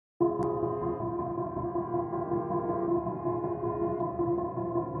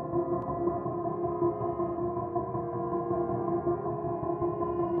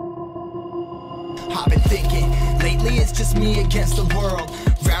I've been thinking, lately it's just me against the world.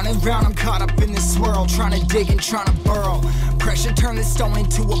 Round and round I'm caught up in this swirl, trying to dig and trying to burrow. Pressure turned this stone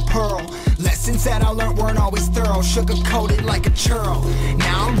into a pearl. Lessons that I learned weren't always thorough, sugar-coated like a churl.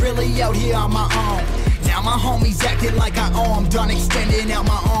 Now I'm really out here on my own. Now my homies acting like I owe 'em. Done extending out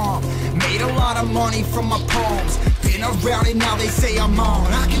my arm. Made a lot of money from my poems. Been around and now they say I'm on.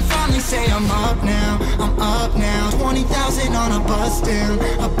 I can finally say I'm up now. I'm up now. 20,000 on a bus down.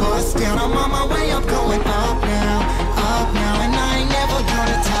 A bus down. I'm on my way up, going up now. Up now. And I ain't never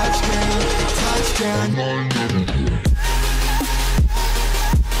gonna touch down. Touchdown.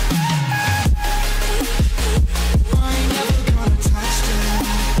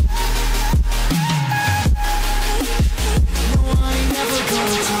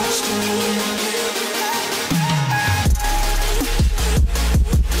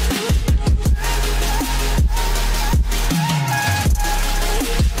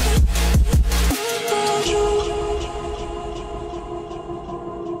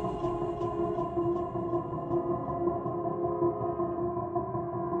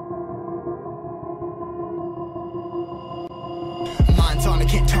 I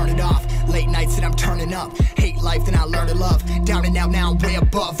can't turn it off. Late nights and I'm turning up. Hate life, then I learn to love. Down and out, now I'm way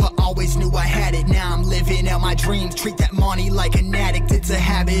above. I always knew I had it. Now I'm living out my dreams. Treat that money like an addict. It's a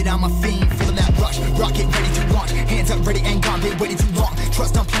habit, I'm a fiend. Feeling that rush, rocket ready to launch. Hands up, ready and gone. Been waiting too long.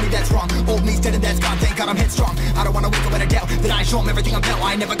 Trust on plenty, that's wrong. Old me's dead and that's gone. Thank God I'm headstrong. I don't wanna wake up in a doubt that I ain't show 'em everything I'm about.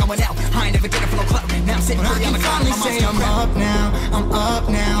 I ain't never going out. I ain't never getting for no clout. Now I'm sitting pretty on the ground. I can finally say I'm up now. I'm up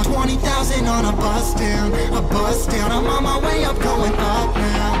now. 20,000 on a bus down. A bus down. I'm on my way up, going up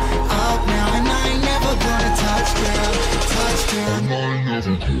now. Up now, and I ain't never gonna touch down. Touchdown. I ain't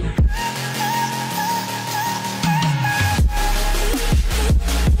never gonna.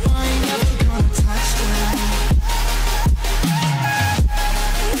 I ain't never gonna touch down.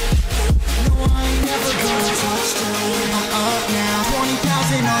 No, I ain't never gonna touch down. I'm up now,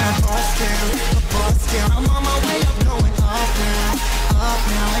 20,000 on a bus down. A bus down, I'm on my way up, going up now. Up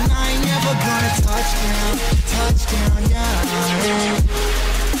now, and I ain't never gonna touch down. Touchdown, yeah.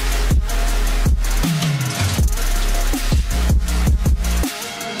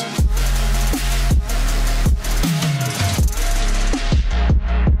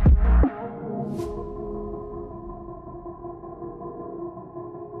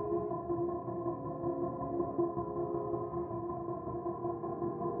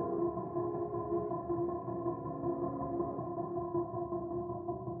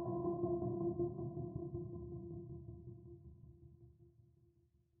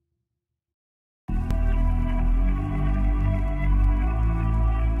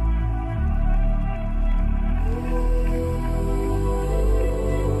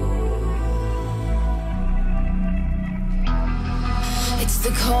 The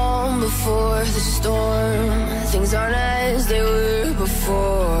calm before the storm. Things aren't as they were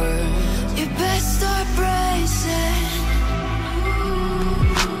before. You best start bracing.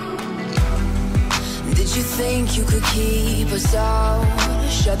 Did you think you could keep us out?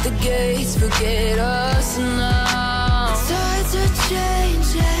 Shut the gates, forget us now. The tides are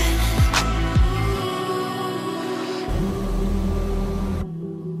changing.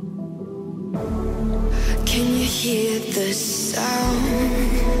 Can you hear the sound?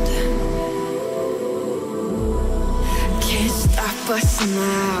 Can't stop us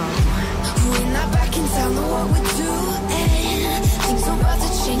now. We're not back in town, know what we're doing. Things are about to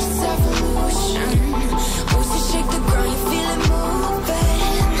change, it's evolution. Voices shake the ground, you feel it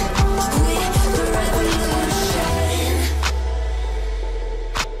moving. We're the revolution.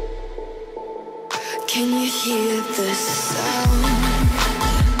 Can you hear the sound?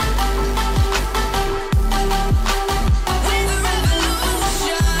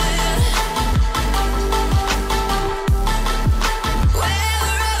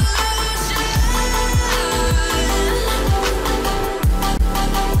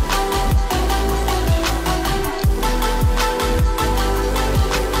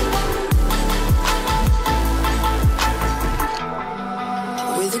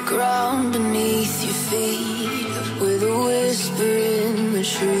 Ground beneath your feet, with a whisper in the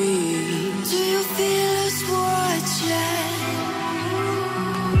trees. Do you feel us watching?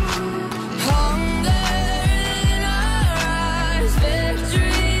 Hunger in our eyes,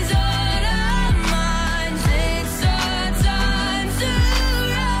 victories on our minds. It's our time to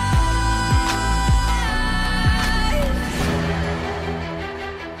rise.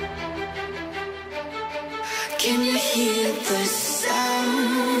 Can you hear the sound?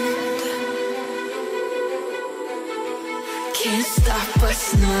 Can't stop us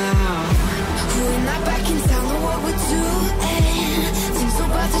now. We're not back in town, know what we're doing. Things are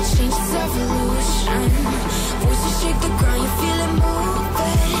about about to change, it's evolution. Voices shake the ground, you feel it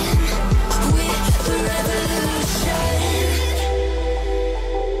moving. We're the revolution.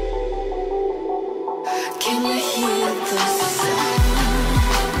 Can you hear the sound?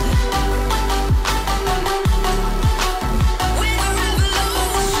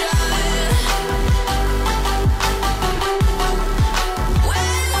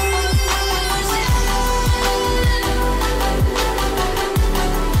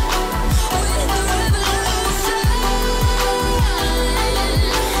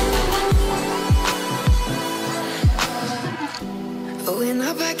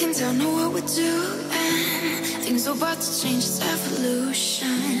 Back in town, know what we're doing. Things are about to change, it's evolution.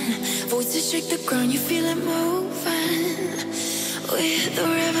 Voices shake the ground, you feel it moving. We're the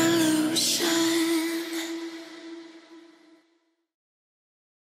revolution.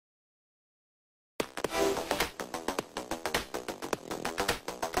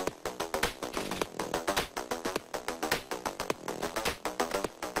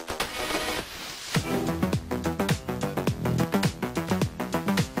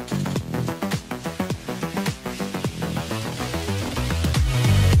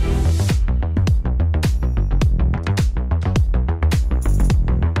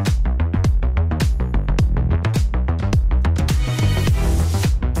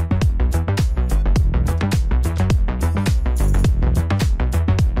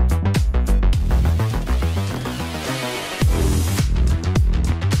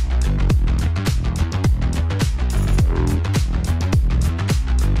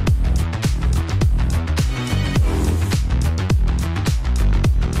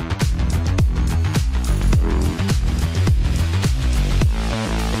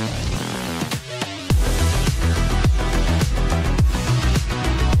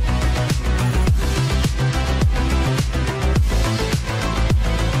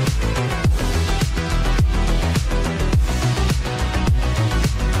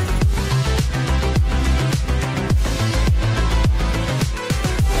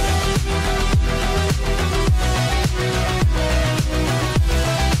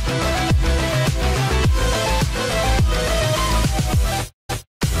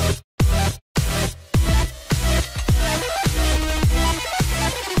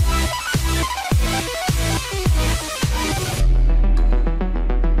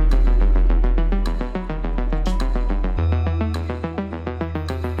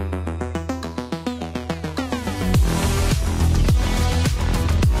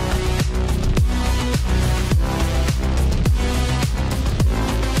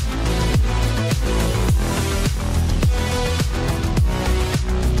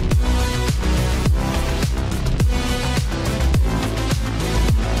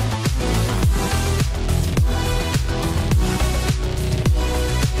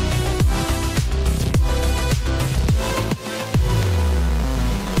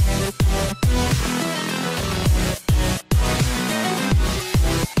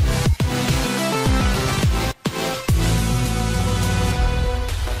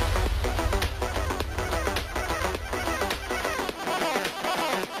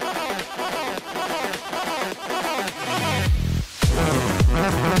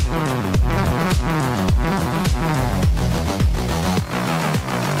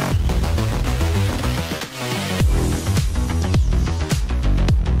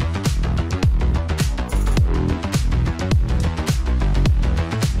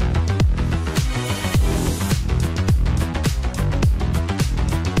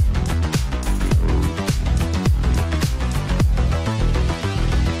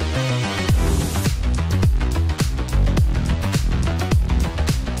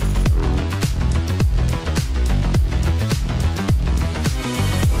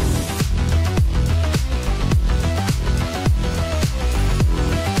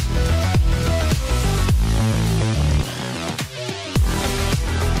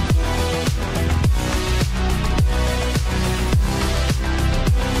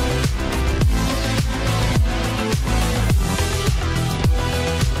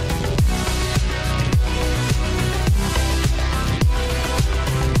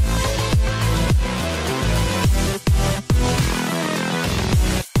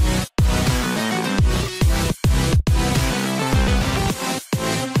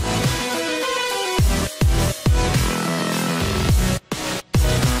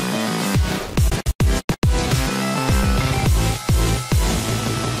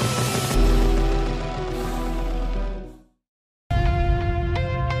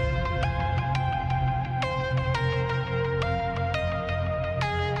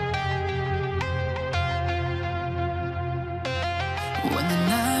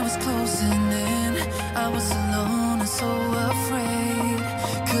 was closing in. I was alone and so afraid.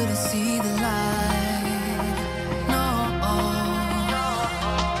 Couldn't see the light. No.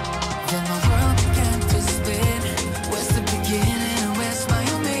 Then my world began to spin. Where's the beginning and where's my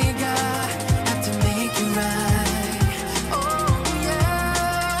omega? Have to make it right. Oh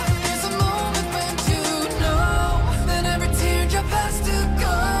yeah. There's a moment when you know that every teardrop has to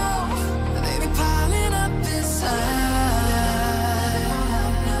go. They be piling up inside.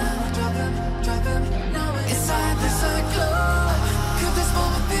 Inside this cyclone. Could this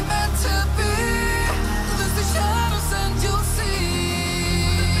moment be meant to be? Lose the shadows and you'll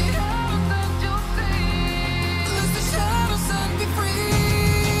see. Lose the shadows and be free.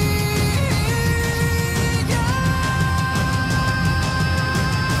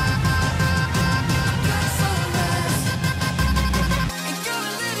 Black sunrise. Ain't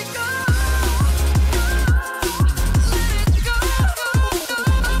gonna let it go. Let it go.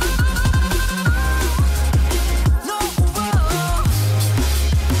 No,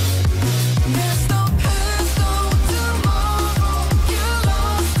 there's no past, no tomorrow. You're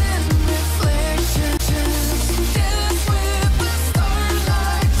lost in reflections. Dance with the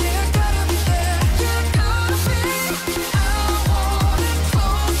starlight. Yeah, gotta be there. Yeah, gotta be. I want it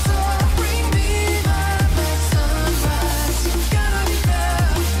closer. Bring me my black sunrise. Gotta be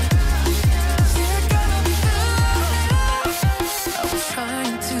there. Yeah, gotta be there. I was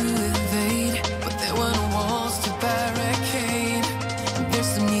trying to invade, but there were no walls to barricade. There's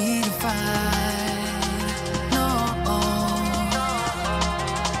some need to fight. No,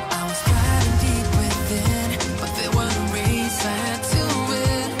 I was guiding deep within, but there were no ways I had to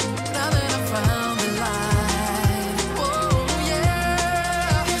win. Now that I found the light, oh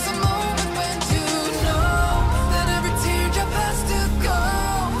yeah. There's a moment when you know that every teardrop has to go.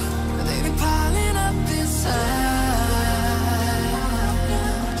 They've been piling up inside.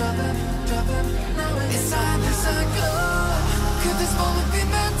 Inside this cyclone. Could this moment be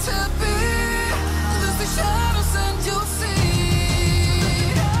meant to be? Lose the shadows and you'll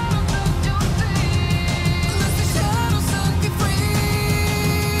see. Lose the shadows and be free.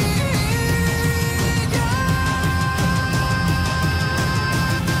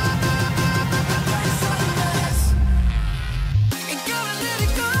 Black sunrise. Ain't gonna let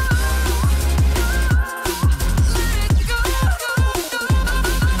it go. Let it go.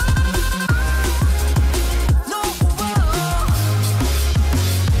 No,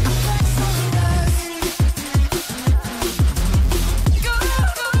 black sunrise. Go.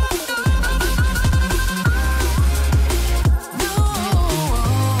 No.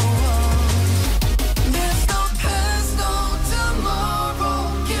 There's no past, no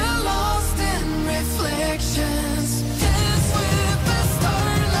tomorrow. Get lost in reflections. Dance with the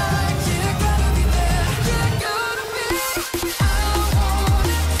starlight. Yeah, gotta be there. Yeah, gotta be. I want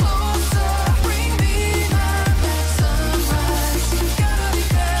it closer. Bring me my black sunrise. Gotta be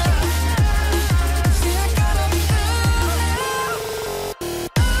there. Yeah, gotta be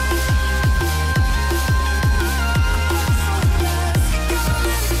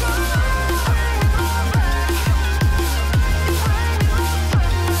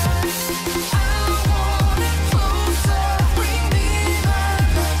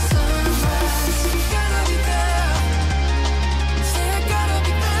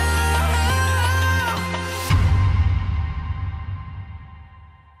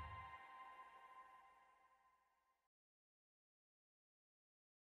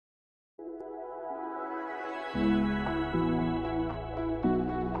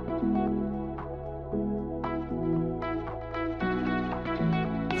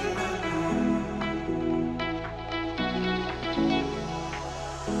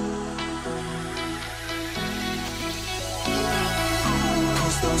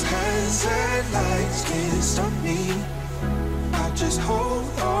Cause those hands and lights can't stop me. I just hold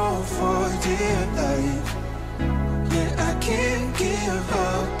on for dear life. Yeah, I can't give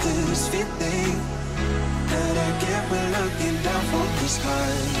up this feeling that I get when looking down from the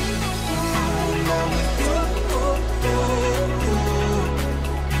sky. Now with you,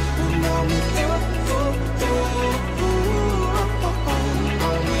 now with you,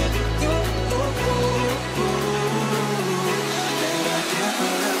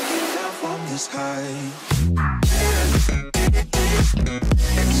 the sky.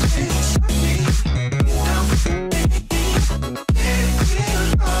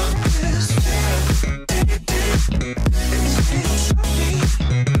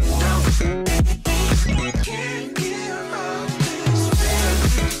 It's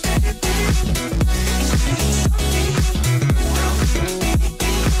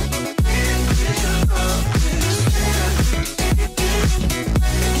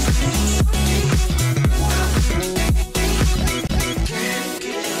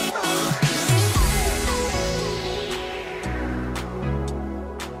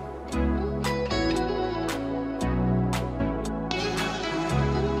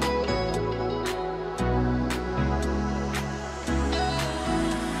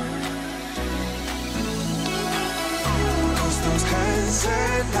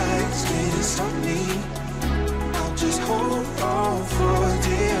sad lights can't stop me. I'll just hold on for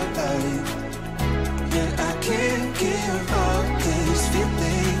dear life. Yeah, I can't give up this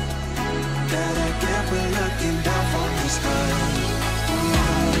feeling that I get when looking down from the sky.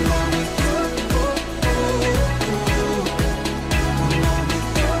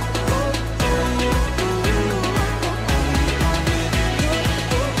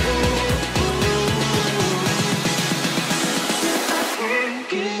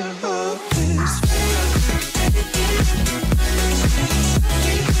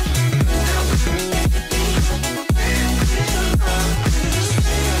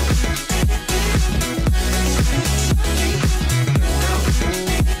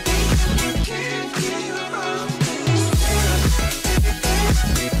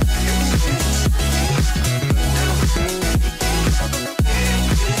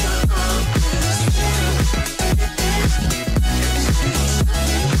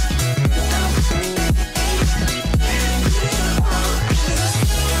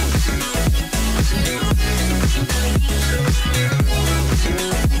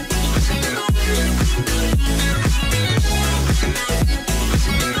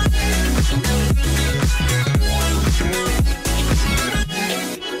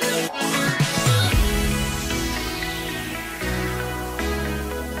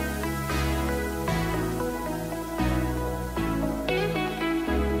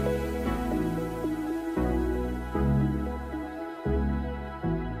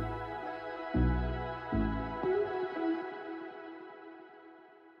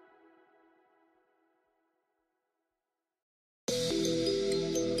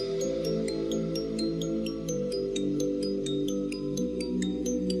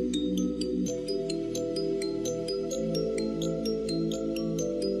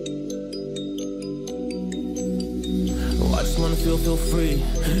 Feel free,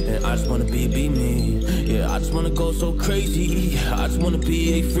 and I just wanna be me. Yeah, I just wanna go so crazy. I just wanna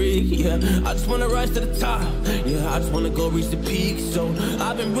be a freak. Yeah, I just wanna rise to the top. Yeah, I just wanna go reach the peak. So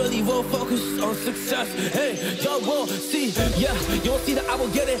I've been really well focused on success. Hey, y'all will see. Yeah, you won't see that I will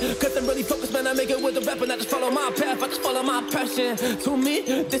get it, cause I'm really focused, man. I make it with the rap and I just follow my path. I just follow my passion. To me,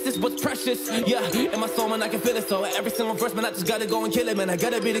 this is what's precious. Yeah, in my soul, man, I can feel it. So every single verse, man, I just gotta go and kill it, man. I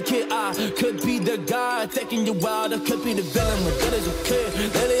gotta be the kid. I could be the guy taking you out. I could be the villain. Good as a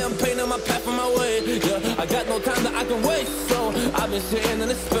kid. Lately I'm painting my path on my way. Yeah, I got no time that I can waste. So I've been sitting in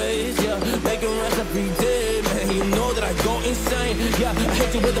the space. Yeah, making rest every day. Man, you know that I go insane. Yeah, I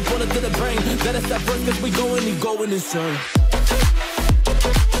hit you with a bullet to the brain. Let us stop first, cause we going insane.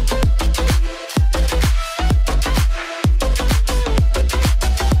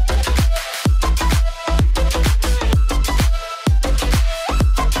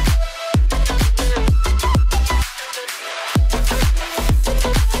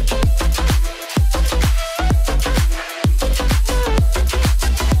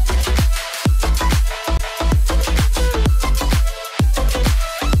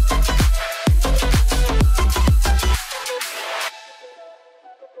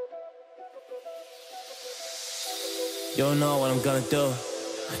 You don't know what I'm gonna do.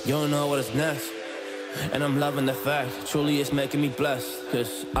 You don't know what is next. And I'm loving the fact, truly it's making me blessed.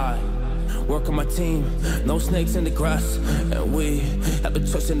 Cause I work on my team, no snakes in the grass. And we have been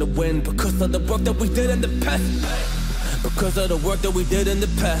trusting the wind because of the work that we did in the past. Because of the work that we did in the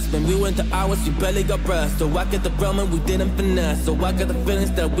past. When we went to hours, we barely got rest. So I get the realm and we didn't finesse. So I got the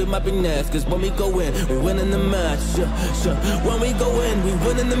feelings that we might be next. Cause when we go in, we win in the match. When we go in, we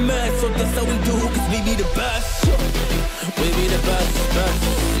win in the match. So that's how we do, cause we be the best. We be the best,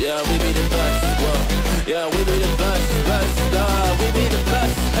 best. Yeah, we be the best. Whoa. Yeah, we be the best, best. We be the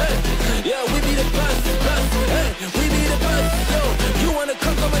best. Hey, yeah, we be the best, best. Hey, we be the best. Yo, you wanna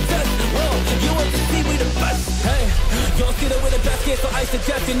come on my test? Whoa, you want to see we the best? Hey, you don't see that we're the best kid, so I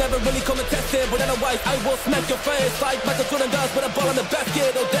suggest you never really come and test it. But otherwise, I will smack your face like Michael Jordan does with a ball on the basket.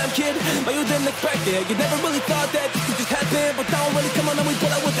 Oh damn kid, but you didn't expect it. You never really thought that this could just happen. But now really come on and we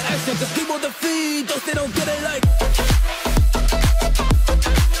pull out with the action. Cause people defeat those they don't get it like.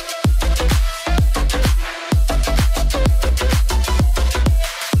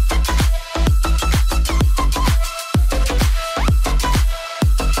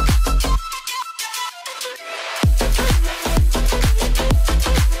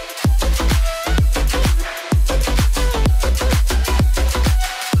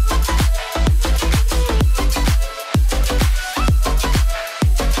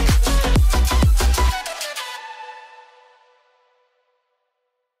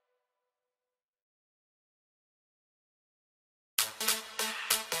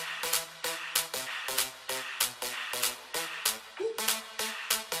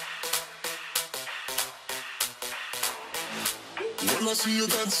 When I see you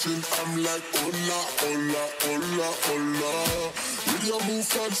dancing, I'm like, hola, hola, hola, hola. With your move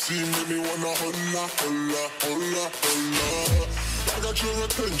fancy, make me wanna hola, hola, hola, hola. I got your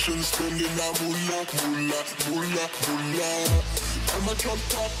attention, spending that moolah, moolah, moolah, moolah. I'm a drop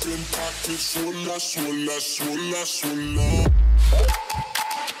poppin', pocket, swola, swola, swola, swola.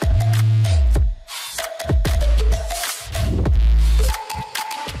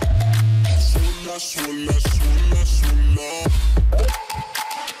 Swola, swola, swola, swola.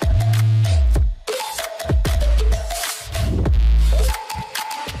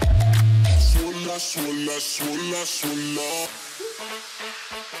 Swola, swola, swola.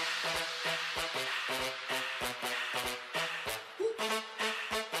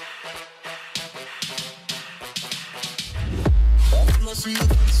 When I see you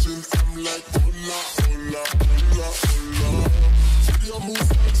dancing, I'm like, hola, hola, hola, hola. See your move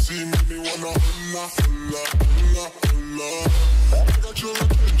fancy, make me wanna hola, hola, hola, hola. I got your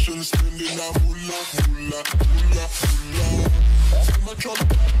attention, spending that moolah, moolah, moolah, moolah. I'm a drop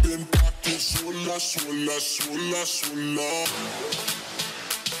poppin', pocket, swola, swola, swola, swola.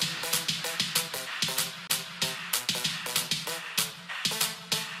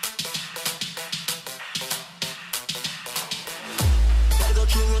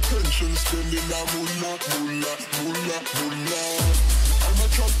 Your attention, spending that moolah, moolah, moolah, moolah. I'm a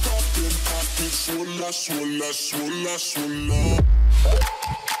drop poppin', pocket, swola, swola, swola, swola.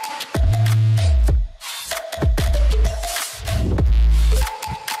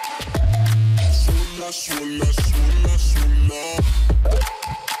 Swola, swola, swola, swola.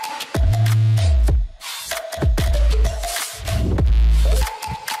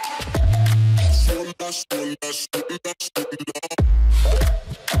 Swola, swola, swola, swola.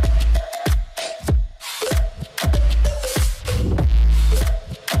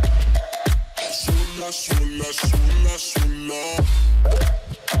 Swola, swola, swola.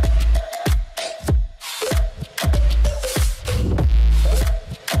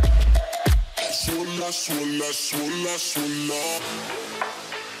 Swola, swola, swola, swola.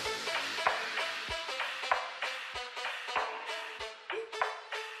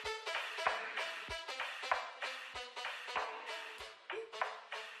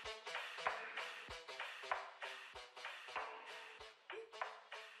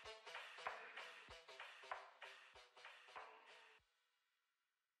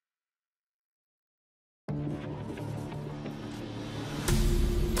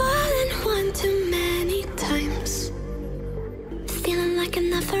 One too many times, feeling like it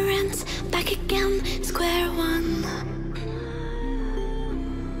never ends. Back again, square one.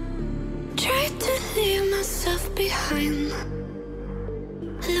 Tried to leave myself behind,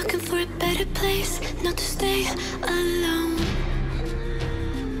 looking for a better place, not to stay alone.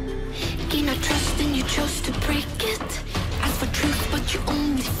 Gain our trust and you chose to break it. Ask for truth but you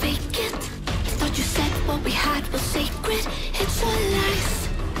only fake it. Thought you said what we had was sacred. It's all lies,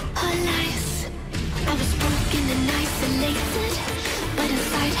 all lies. I was broken and isolated, but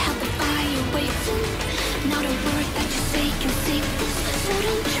inside held the fire waiting. Not a word that you say can save this, so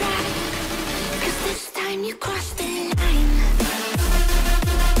don't try, 'cause this time you crossed the line.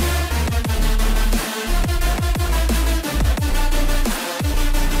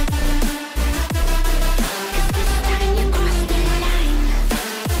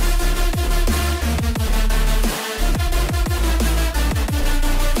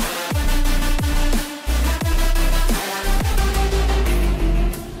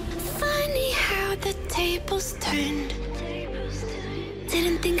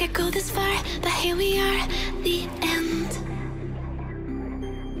 Didn't think I'd go this far, but here we are, the end.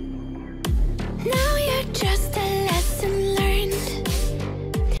 Now you're just a lesson learned,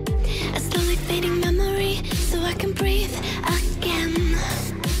 a slowly fading memory, so I can breathe again.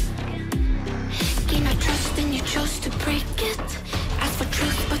 Gain our trust and you chose to break it. Ask for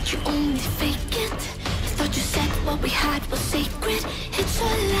truth but you only fake it. Thought you said what we had was sacred. It's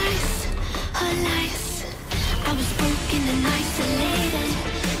all lies, all lies. I was broken and isolated,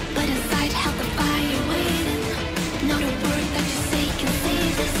 but inside held the fire waiting. Not a word that you say can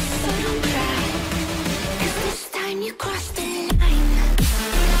save this, so don't try, 'cause this time you crossed the line.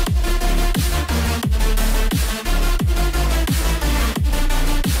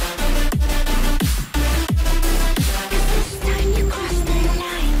 This time you crossed the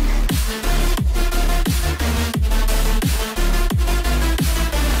line.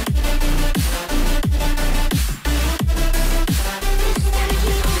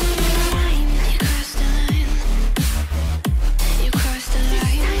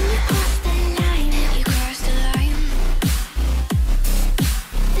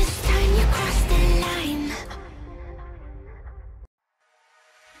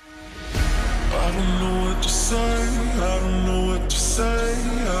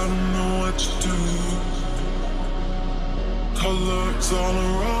 don't know what to do. Colors all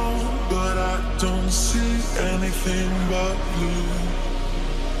around, but I don't see anything but blue.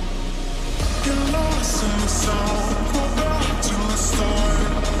 Get lost in the sound, go back to the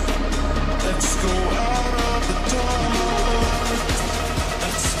start. Let's go out of the dark.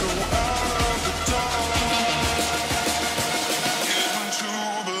 Let's go out of the dark. Get into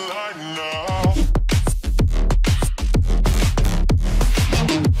the light now.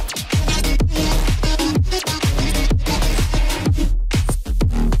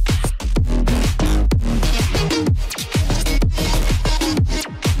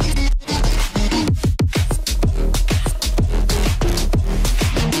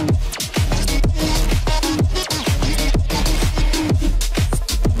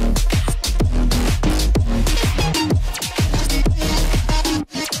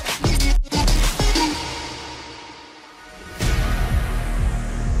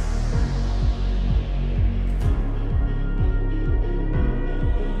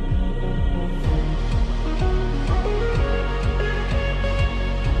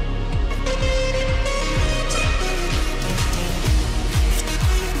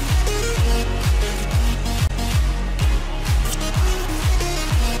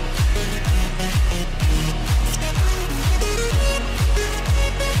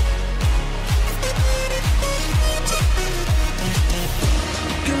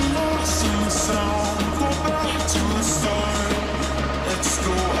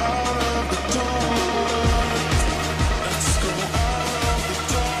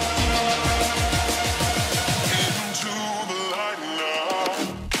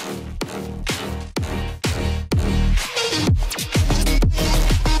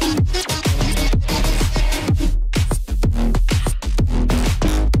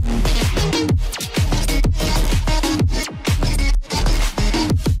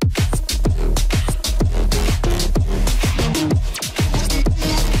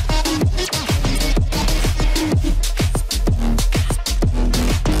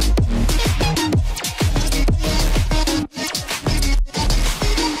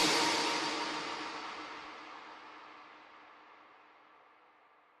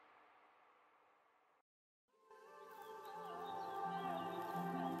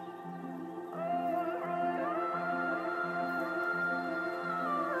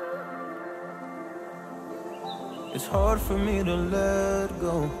 It's hard for me to let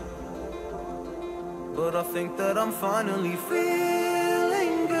go, but I think that I'm finally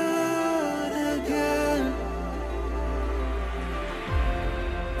feeling good again.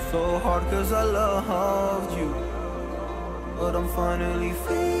 So hard cause I loved you, but I'm finally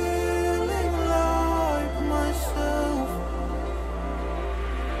feeling like myself.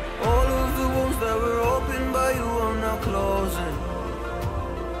 All of the wounds that were opened by you are now closing.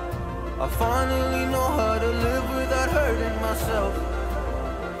 I finally know how to live without hurting myself.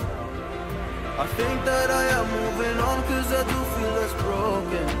 I think that I am moving on cause I do feel less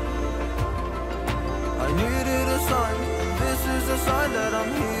broken. I needed a sign, this is a sign that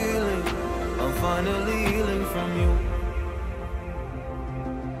I'm healing. I'm finally healing from you.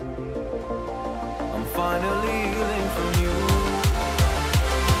 I'm finally healing from you.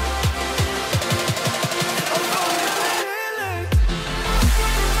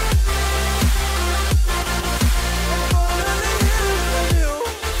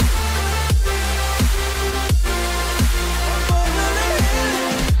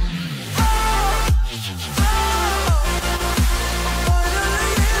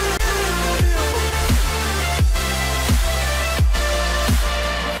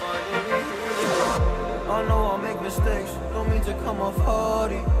 Don't mean to come off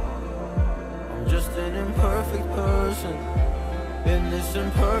hardy. I'm just an imperfect person in this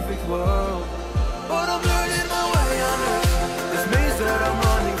imperfect world, but I'm learning my way on earth.